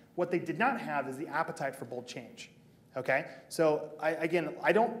model. What they did not have is the appetite for bold change. Okay, so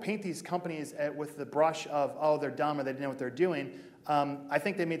I don't paint these companies with the brush of, oh, they're dumb or they didn't know what they're doing. I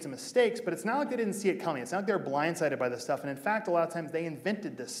think they made some mistakes, but it's not like they didn't see it coming. It's not like they were blindsided by this stuff. And in fact, a lot of times they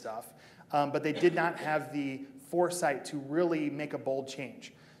invented this stuff, but they did not have the foresight to really make a bold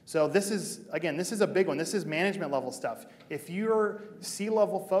change. So this is a big one. This is management level stuff. If your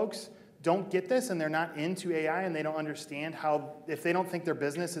C-level folks don't get this and they're not into AI and they don't understand if they don't think their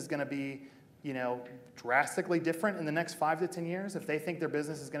business is going to be drastically different in the next 5 to 10 years, if they think their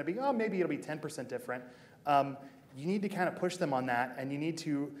business is going to be, maybe it'll be 10% different, you need to kind of push them on that, and you need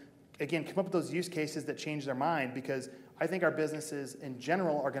to, again, come up with those use cases that change their mind, because I think our businesses in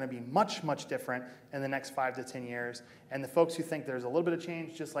general are going to be much, much different in the next 5 to 10 years, and the folks who think there's a little bit of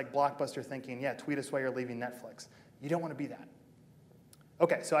change, just like Blockbuster thinking, yeah, tweet us while you're leaving Netflix. You don't want to be that.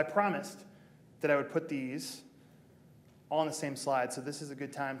 Okay, so I promised that I would put these all on the same slide, so this is a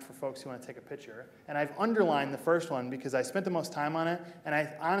good time for folks who want to take a picture. And I've underlined the first one because I spent the most time on it, and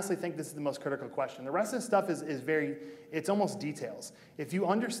I honestly think this is the most critical question. The rest of the stuff is it's almost details. If you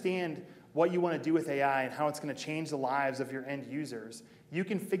understand what you want to do with AI and how it's going to change the lives of your end users, you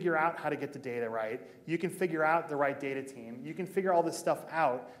can figure out how to get the data right. You can figure out the right data team. You can figure all this stuff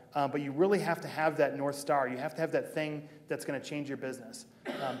out, but you really have to have that North Star. You have to have that thing that's going to change your business.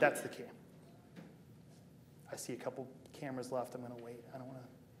 That's the key. I see a couple cameras left. I'm going to wait. I don't want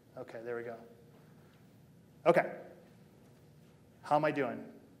to. Okay, there we go. Okay. How am I doing?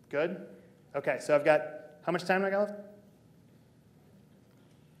 Good? Okay, so I've got, how much time do I got left?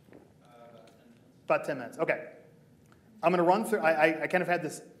 About 10 minutes. Okay. I'm going to run through, I kind of had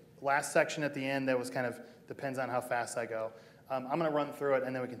this last section at the end that was kind of, depends on how fast I go. I'm going to run through it,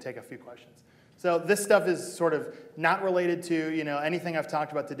 and then we can take a few questions. So this stuff is sort of not related to anything I've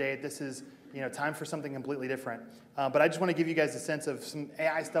talked about today. This is time for something completely different. But I just want to give you guys a sense of some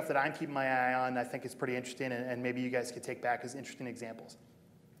AI stuff that I'm keeping my eye on. I think it's pretty interesting, and maybe you guys could take back as interesting examples.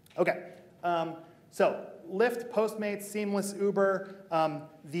 Okay, so Lyft, Postmates, Seamless, Uber,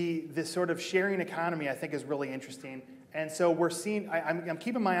 the sort of sharing economy I think is really interesting. And so we're seeing, I'm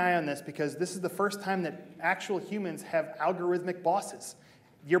keeping my eye on this because this is the first time that actual humans have algorithmic bosses.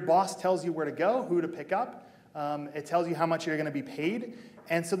 Your boss tells you where to go, who to pick up. It tells you how much you're going to be paid.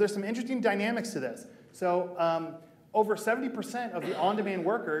 And so there's some interesting dynamics to this. So over 70% of the on-demand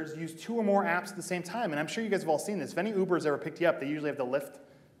workers use 2 or more apps at the same time. And I'm sure you guys have all seen this. If any Uber's ever picked you up, they usually have the Lyft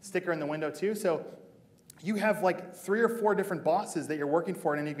sticker in the window too. So you have like 3 or 4 different bosses that you're working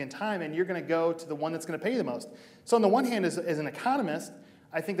for at any given time, and you're going to go to the one that's going to pay you the most. So on the one hand, as an economist,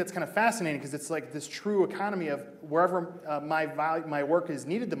 I think that's kind of fascinating because it's like this true economy of wherever my work is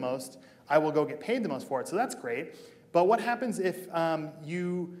needed the most, I will go get paid the most for it. So that's great. But what happens if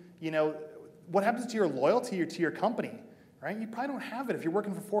what happens to your loyalty to your company, right? You probably don't have it. If you're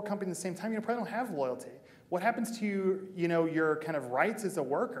working for 4 companies at the same time, you probably don't have loyalty. What happens to your kind of rights as a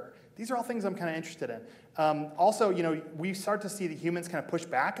worker? These are all things I'm kind of interested in. Also, we start to see the humans kind of push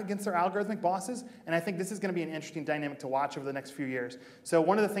back against their algorithmic bosses, and I think this is going to be an interesting dynamic to watch over the next few years. So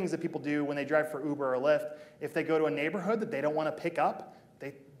one of the things that people do when they drive for Uber or Lyft, if they go to a neighborhood that they don't want to pick up,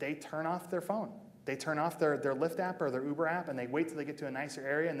 they turn off their phone. They turn off their Lyft app or their Uber app, and they wait till they get to a nicer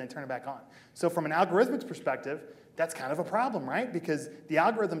area and then turn it back on. So from an algorithmics perspective, that's kind of a problem, right? Because the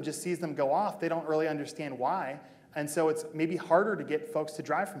algorithm just sees them go off. They don't really understand why. And so it's maybe harder to get folks to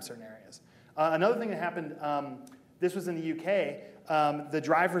drive from certain areas. Another thing that happened, this was in the UK, the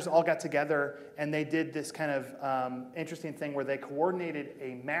drivers all got together and they did this kind of interesting thing where they coordinated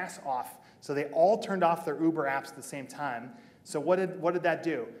a mass off. So they all turned off their Uber apps at the same time. So what did that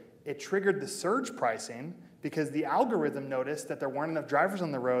do? It triggered the surge pricing because the algorithm noticed that there weren't enough drivers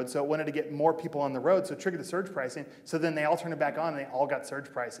on the road, so it wanted to get more people on the road, so it triggered the surge pricing. So then they all turned it back on, and they all got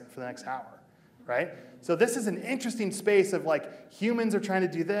surge pricing for the next hour, right? So this is an interesting space of like humans are trying to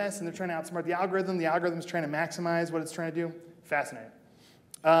do this, and they're trying to outsmart the algorithm's trying to maximize what it's trying to do. Fascinating.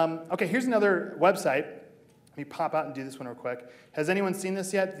 Okay, here's another website. Let me pop out and do this one real quick. Has anyone seen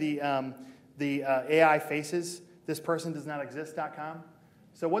this yet? The AI faces, thispersondoesnotexist.com.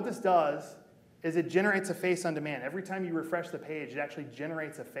 So what this does is it generates a face on demand. Every time you refresh the page, it actually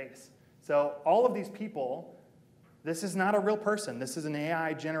generates a face. So all of these people, this is not a real person. This is an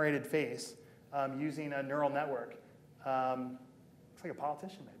AI-generated face using a neural network. Looks like a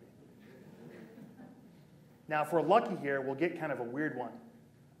politician, maybe. Now, if we're lucky here, we'll get kind of a weird one.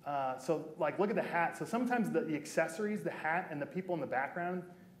 So like, look at the hat. So sometimes the accessories, the hat, and the people in the background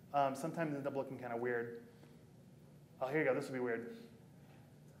sometimes end up looking kind of weird. Oh, here you go. This will be weird.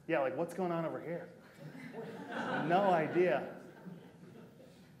 Yeah, like what's going on over here? No idea.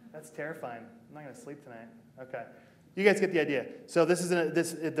 That's terrifying. I'm not going to sleep tonight. Okay. You guys get the idea. So this is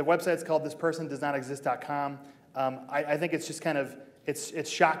the website's called thispersondoesnotexist.com. I think it's just kind of, it's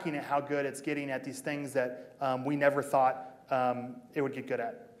shocking at how good it's getting at these things that we never thought it would get good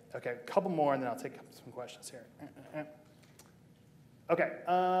at. Okay, a couple more, and then I'll take some questions here. Okay,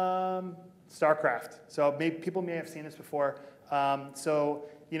 StarCraft. So people may have seen this before.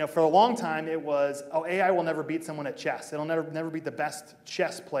 For a long time it was, AI will never beat someone at chess. It'll never beat the best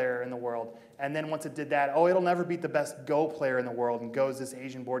chess player in the world. And then once it did that, it'll never beat the best Go player in the world. And Go is this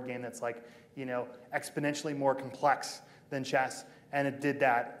Asian board game that's like, exponentially more complex than chess. And it did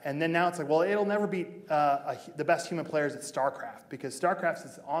that. And then now it's like, well, it'll never beat the best human players at StarCraft, because StarCraft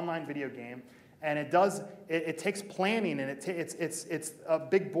is an online video game. And it takes planning, and it's a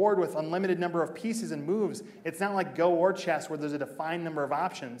big board with unlimited number of pieces and moves. It's not like Go or chess where there's a defined number of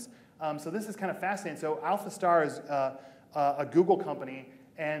options. So this is kind of fascinating. So AlphaStar is a Google company,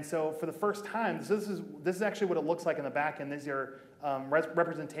 and so for the first time, this is actually what it looks like in the back end. These are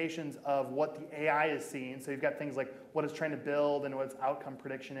representations of what the AI is seeing. So you've got things like what it's trying to build and what its outcome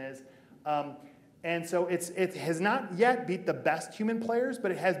prediction is. And so it has not yet beat the best human players, but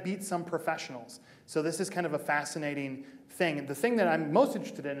it has beat some professionals. So this is kind of a fascinating thing. And the thing that I'm most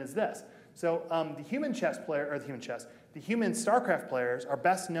interested in is this. So the human StarCraft players are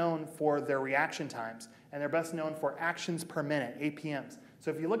best known for their reaction times, and they're best known for actions per minute, APMs.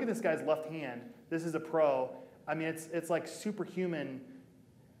 So if you look at this guy's left hand, this is a pro. I mean, it's like superhuman,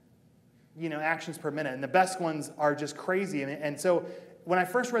 actions per minute, and the best ones are just crazy. And so when I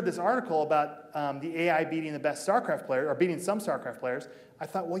first read this article about the AI beating the best StarCraft player, or beating some StarCraft players, I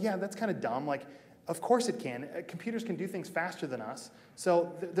thought, well, yeah, that's kind of dumb. Like, of course it can. Computers can do things faster than us.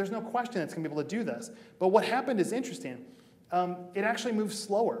 So there's no question it's going to be able to do this. But what happened is interesting. It actually moved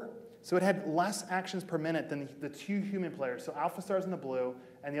slower. So it had less actions per minute than the 2 human players. So AlphaStar's in the blue,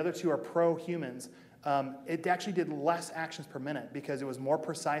 and the other 2 are pro-humans. It actually did less actions per minute because it was more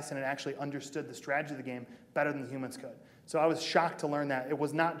precise, and it actually understood the strategy of the game better than the humans could. So I was shocked to learn that. It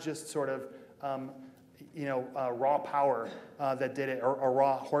was not just sort of raw power that did it, or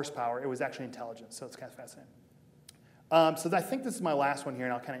raw horsepower. It was actually intelligence. So it's kind of fascinating. So I think this is my last one here,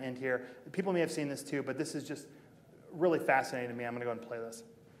 and I'll kind of end here. People may have seen this too, but this is just really fascinating to me. I'm going to go and play this.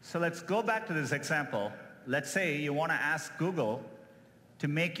 So let's go back to this example. Let's say you want to ask Google to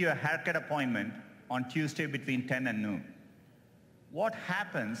make you a haircut appointment on Tuesday between 10 and noon. What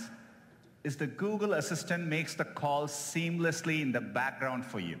happens is the Google Assistant makes the call seamlessly in the background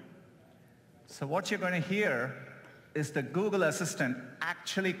for you. So what you're going to hear is the Google Assistant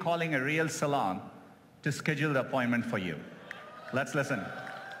actually calling a real salon to schedule the appointment for you. Let's listen.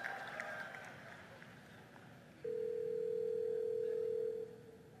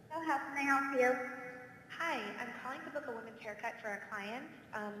 So how can I help you? Hi, I'm calling to book a women's haircut for a client.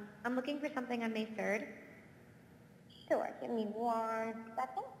 I'm looking for something on May 3rd. Sure, give me 1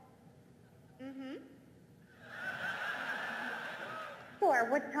 second. Mm-hmm.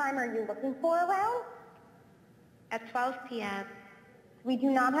 Sure, what time are you looking for around? At 12 p.m. We do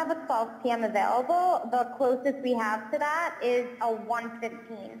not have a 12 p.m. available. The closest we have to that is a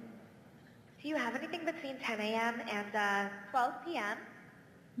 1:15. Do you have anything between 10 a.m. and 12 p.m.?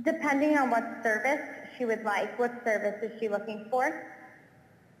 Depending on what service she would like. What service is she looking for?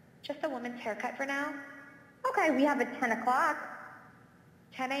 Just a woman's haircut for now. Okay, we have a 10 o'clock.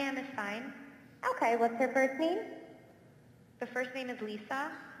 10 a.m. is fine. Okay, what's her first name? The first name is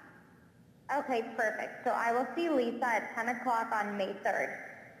Lisa. Okay, perfect. So I will see Lisa at 10 o'clock on May 3rd.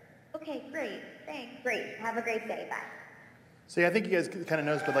 Okay, great. Thanks. Great. Have a great day. Bye. So yeah, I think you guys kind of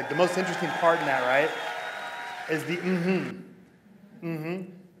noticed, but like the most interesting part in that, right, is the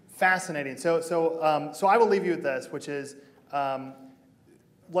fascinating. So I will leave you with this, which is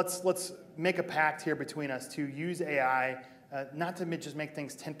let's make a pact here between us to use AI, not to just make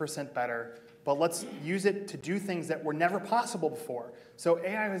things 10% better, but let's use it to do things that were never possible before. So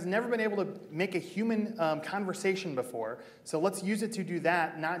AI has never been able to make a human conversation before. So let's use it to do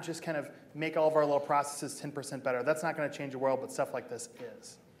that, not just kind of make all of our little processes 10% better. That's not going to change the world, but stuff like this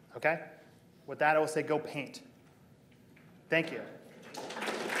is. Okay? With that, I will say go paint. Thank you.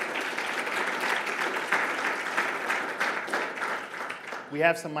 We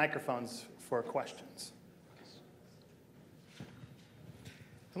have some microphones for questions.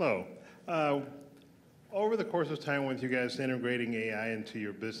 Hello. Over the course of time with you guys integrating AI into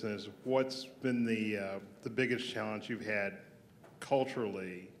your business, what's been the biggest challenge you've had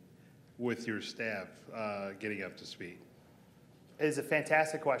culturally with your staff getting up to speed? It is a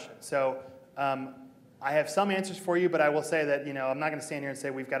fantastic question. So I have some answers for you, but I will say that I'm not going to stand here and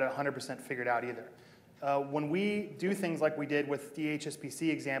say we've got it 100% figured out either. When we do things like we did with the HSBC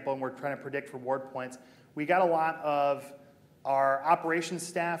example, and we're trying to predict reward points, we got a lot of our operations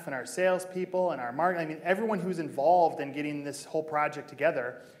staff and our salespeople and our marketing, everyone who's involved in getting this whole project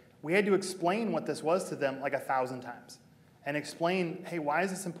together, we had to explain what this was to them like 1,000 times. And explain, hey, why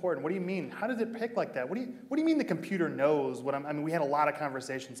is this important? What do you mean? How did it pick like that? What do you mean the computer knows what we had a lot of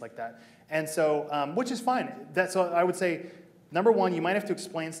conversations like that. And so, which is fine. So I would say, number one, you might have to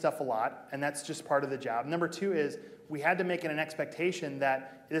explain stuff a lot, and that's just part of the job. Number two is we had to make it an expectation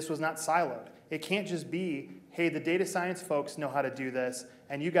that this was not siloed. It can't just be, hey, the data science folks know how to do this,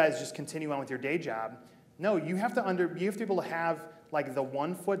 and you guys just continue on with your day job. No, you have to be able to have like the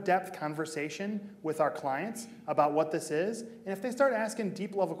 1-foot depth conversation with our clients about what this is. And if they start asking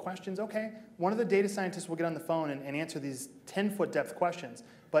deep level questions, okay, one of the data scientists will get on the phone and answer these 10-foot depth questions.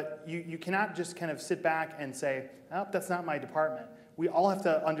 But you cannot just kind of sit back and say, oh, that's not my department. We all have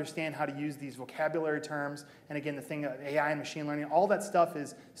to understand how to use these vocabulary terms. And again, the thing of AI and machine learning, all that stuff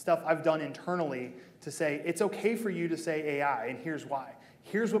is stuff I've done internally to say, it's okay for you to say AI, and here's why.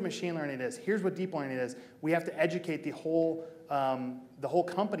 Here's what machine learning is. Here's what deep learning is. We have to educate the whole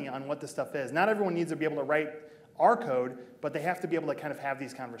company on what this stuff is. Not everyone needs to be able to write our code, but they have to be able to kind of have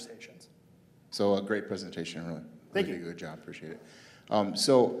these conversations. So a great presentation, really. Thank you. Good job, appreciate it.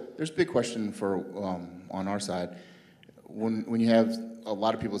 So there's a big question for on our side. When you have a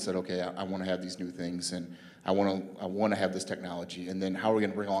lot of people that said, okay, I want to have these new things, and I want to have this technology, and then how are we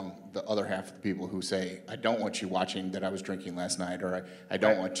going to bring along the other half of the people who say, I don't want you watching that I was drinking last night, or I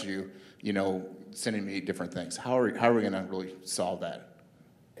don't want you, sending me different things. How are we going to really solve that?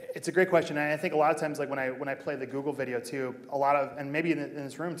 It's a great question, and I think a lot of times, like when I play the Google video too, and maybe in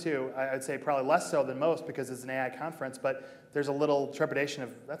this room too, I would say probably less so than most because it's an AI conference, but there's a little trepidation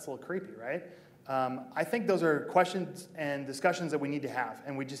of, that's a little creepy, right? I think those are questions and discussions that we need to have,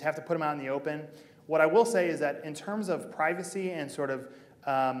 and we just have to put them out in the open. What I will say is that in terms of privacy and sort of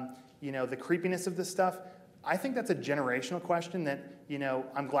the creepiness of this stuff, I think that's a generational question that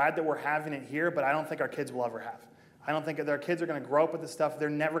I'm glad that we're having it here, but I don't think our kids will ever have. I don't think that our kids are going to grow up with this stuff. They're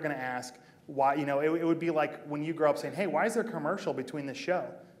never going to ask why. It would be like when you grow up saying, "Hey, why is there a commercial between this show?"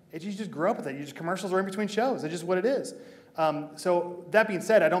 You just grow up with it. Commercials are in between shows. It's just what it is. So that being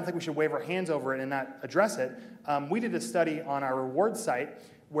said, I don't think we should wave our hands over it and not address it. We did a study on our rewards site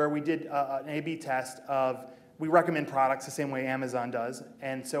where we did an A/B test of, we recommend products the same way Amazon does.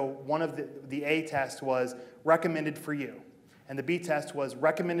 And so one of the A test was recommended for you. And the B test was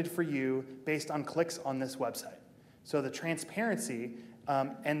recommended for you based on clicks on this website. So the transparency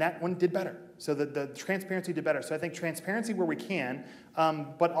and that one did better. So the transparency did better. So I think transparency where we can,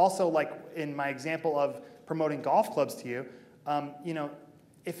 but also like in my example of promoting golf clubs to you,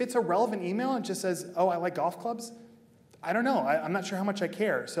 if it's a relevant email and just says, oh, I like golf clubs, I don't know. I'm not sure how much I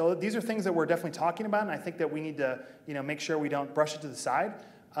care. So these are things that we're definitely talking about, and I think that we need to make sure we don't brush it to the side.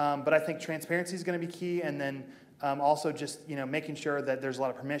 But I think transparency is going to be key, and then also just making sure that there's a lot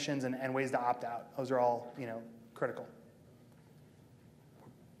of permissions and ways to opt out. Those are all critical.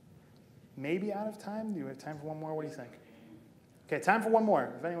 Maybe out of time. Do you have time for one more? What do you think? Okay, time for one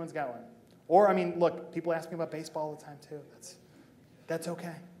more, if anyone's got one. Or, I mean, look, people ask me about baseball all the time, too. That's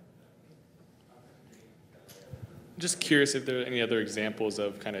okay. Just curious if there are any other examples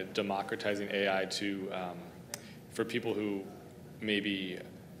of kind of democratizing AI for people who maybe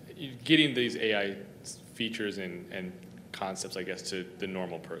getting these AI features and concepts, I guess, to the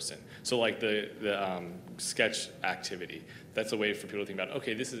normal person. So like the sketch activity, that's a way for people to think about,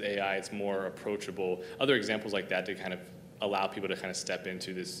 okay, this is AI, it's more approachable. Other examples like that to kind of allow people to kind of step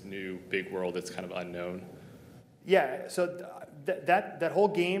into this new big world that's kind of unknown. Yeah, so that whole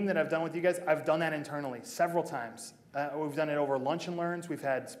game that I've done with you guys, I've done that internally several times. We've done it over lunch and learns. We've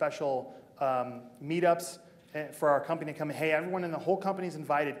had special meetups for our company to come. Hey, everyone in the whole company's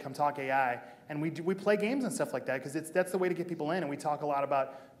invited. Come talk AI, and we play games and stuff like that because that's the way to get people in. And we talk a lot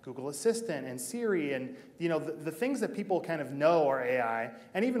about Google Assistant and Siri and the things that people kind of know are AI.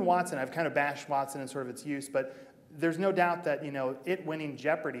 And even Watson, I've kind of bashed Watson and sort of its use, but there's no doubt that it winning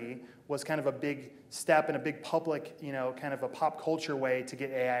Jeopardy was kind of a big step and a big public, kind of a pop culture way to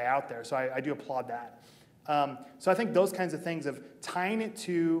get AI out there. So I do applaud that. So I think those kinds of things of tying it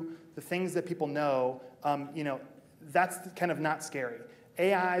to the things that people know, that's kind of not scary.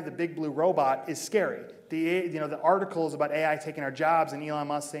 AI, the big blue robot, is scary. The articles about AI taking our jobs and Elon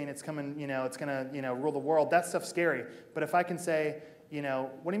Musk saying it's coming, it's going to rule the world. That stuff's scary. But if I can say,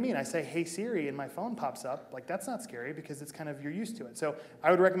 what do you mean? I say, hey Siri, and my phone pops up. Like, that's not scary because it's kind of, you're used to it. So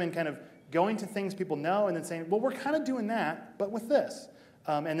I would recommend kind of going to things people know and then saying, well, we're kind of doing that, but with this.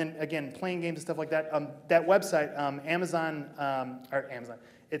 And then, again, playing games and stuff like that. That website, Amazon,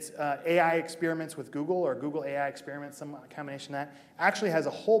 it's AI Experiments with Google or Google AI Experiments, some combination of that, actually has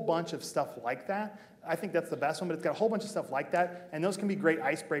a whole bunch of stuff like that. I think that's the best one, but it's got a whole bunch of stuff like that, and those can be great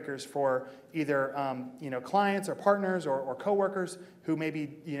icebreakers for either clients or partners or coworkers who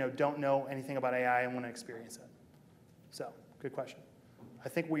maybe don't know anything about AI and want to experience it. So, good question. I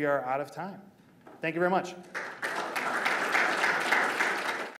think we are out of time. Thank you very much.